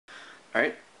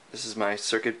Alright, this is my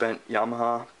circuit bent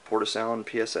Yamaha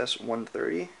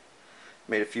PSS-130.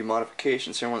 Made a few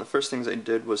modifications here. One of the first things I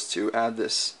did was to add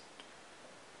this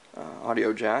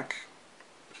audio jack.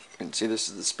 You can see this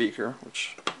is the speaker,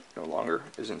 which no longer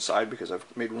is inside because I've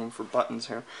made room for buttons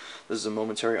here. This is a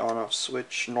momentary on-off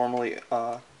switch, normally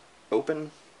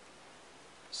open.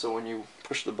 So when you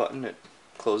push the button it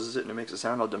closes it and it makes a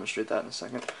sound. I'll demonstrate that in a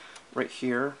second. Right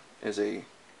here is a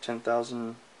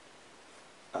 10,000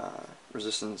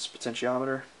 resistance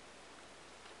potentiometer.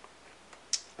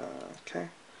 Okay,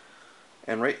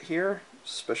 and right here,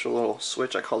 special little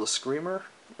switch I call the Screamer.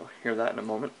 You'll hear that in a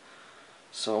moment.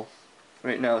 So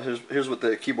right now, here's what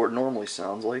the keyboard normally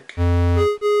sounds like. You'll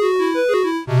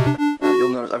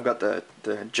notice I've got the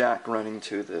jack running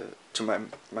to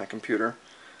my computer.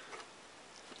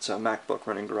 It's a MacBook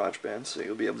running GarageBand, so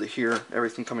you'll be able to hear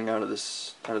everything coming out of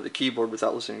the keyboard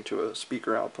without listening to a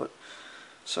speaker output.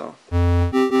 So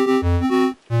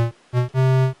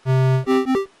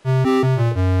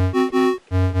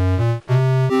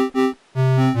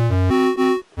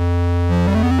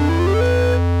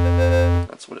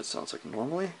that's what it sounds like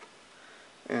normally.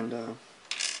 And I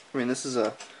mean, it's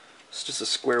just a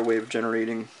square wave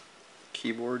generating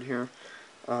keyboard here.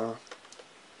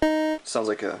 Sounds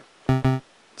like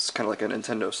it's kind of like a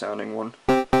Nintendo sounding one.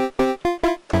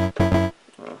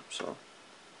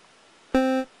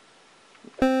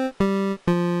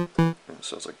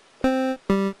 So it's like, and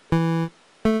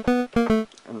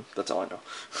that's all I know.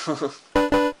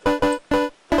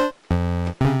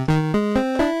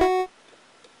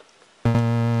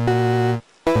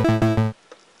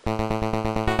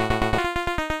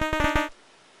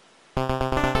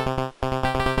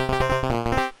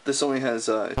 This only has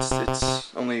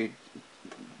it's only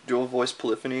dual voice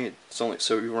polyphony. It's only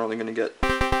so you're only going to get 2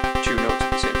 notes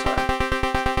at the same time.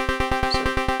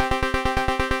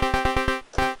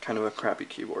 So kind of a crappy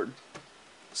keyboard.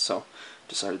 So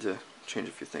decided to change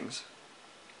a few things.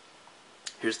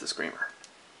 Here's the Screamer.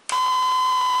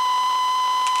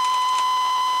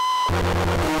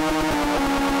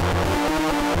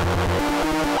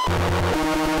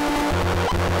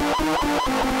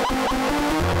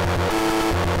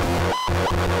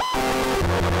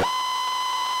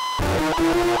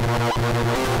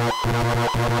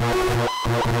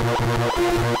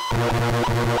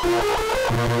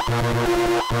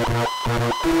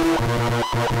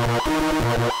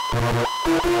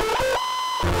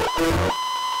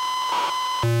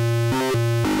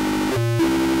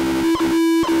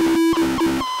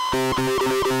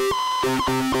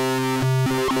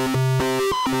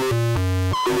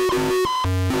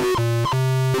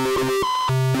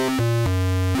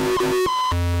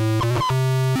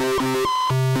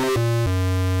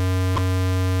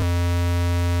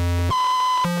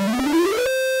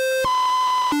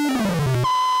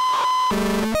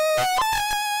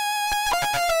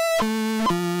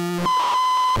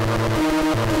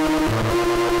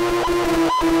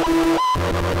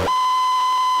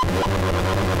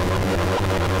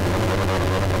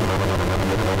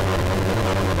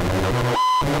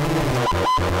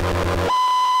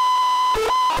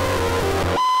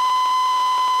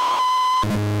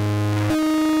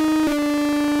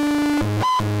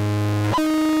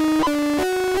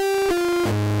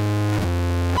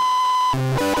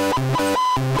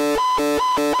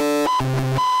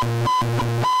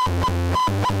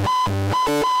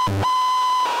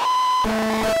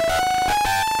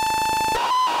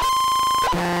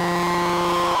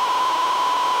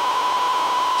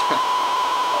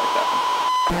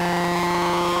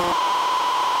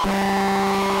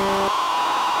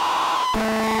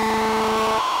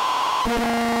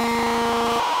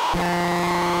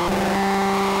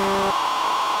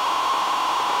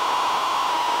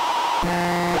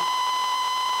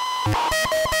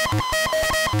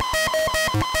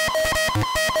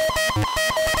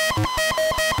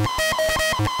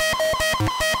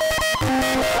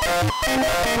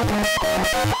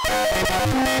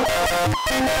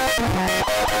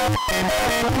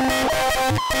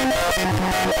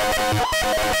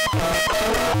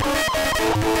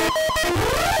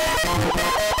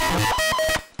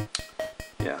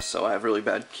 Yeah, so I have really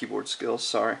bad keyboard skills,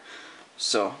 sorry.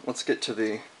 So let's get to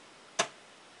this,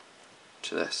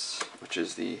 which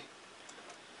is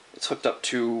it's hooked up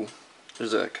to,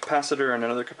 there's a capacitor and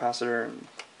another capacitor, and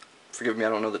forgive me, I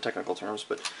don't know the technical terms,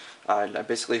 but I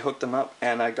basically hooked them up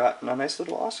and I got a nice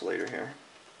little oscillator here.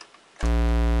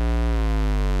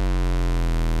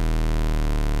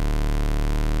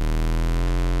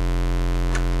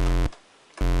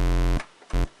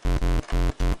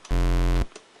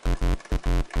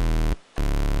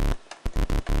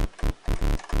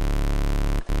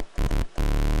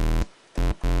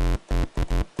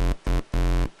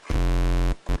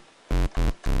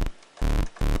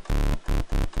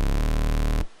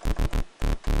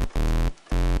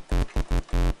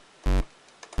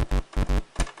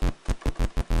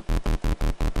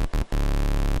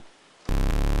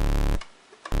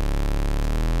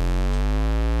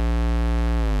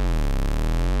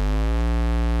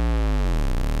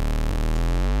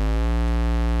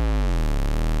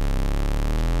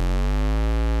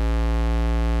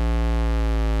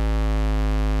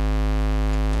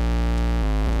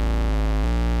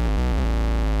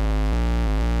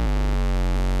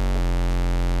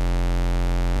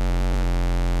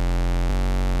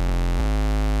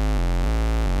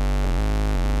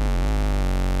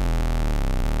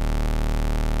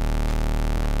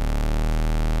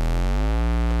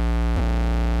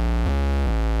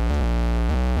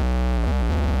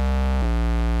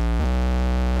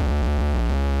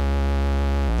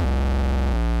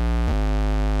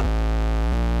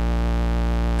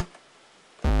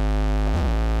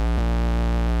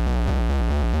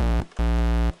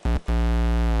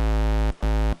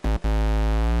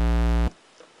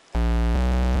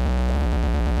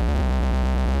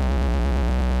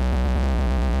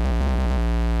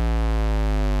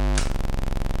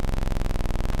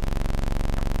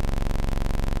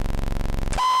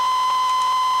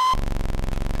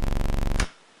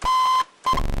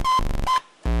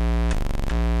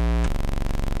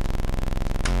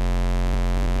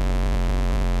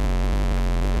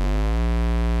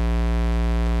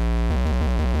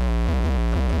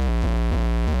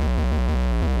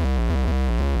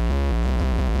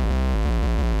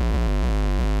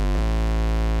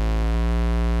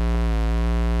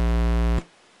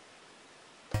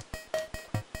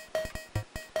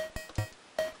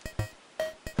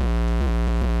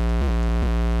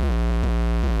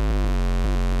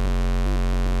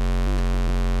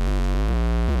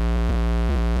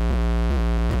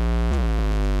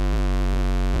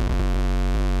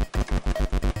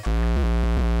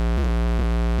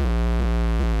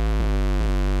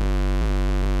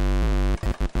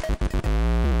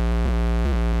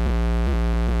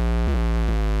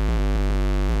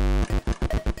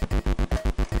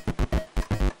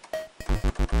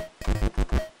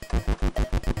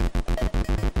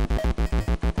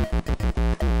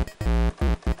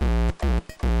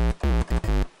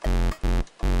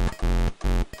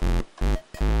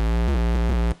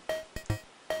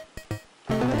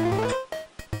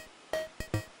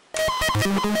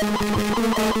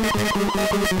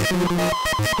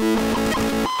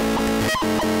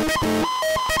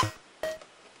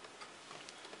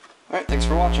 Alright, thanks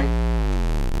for watching.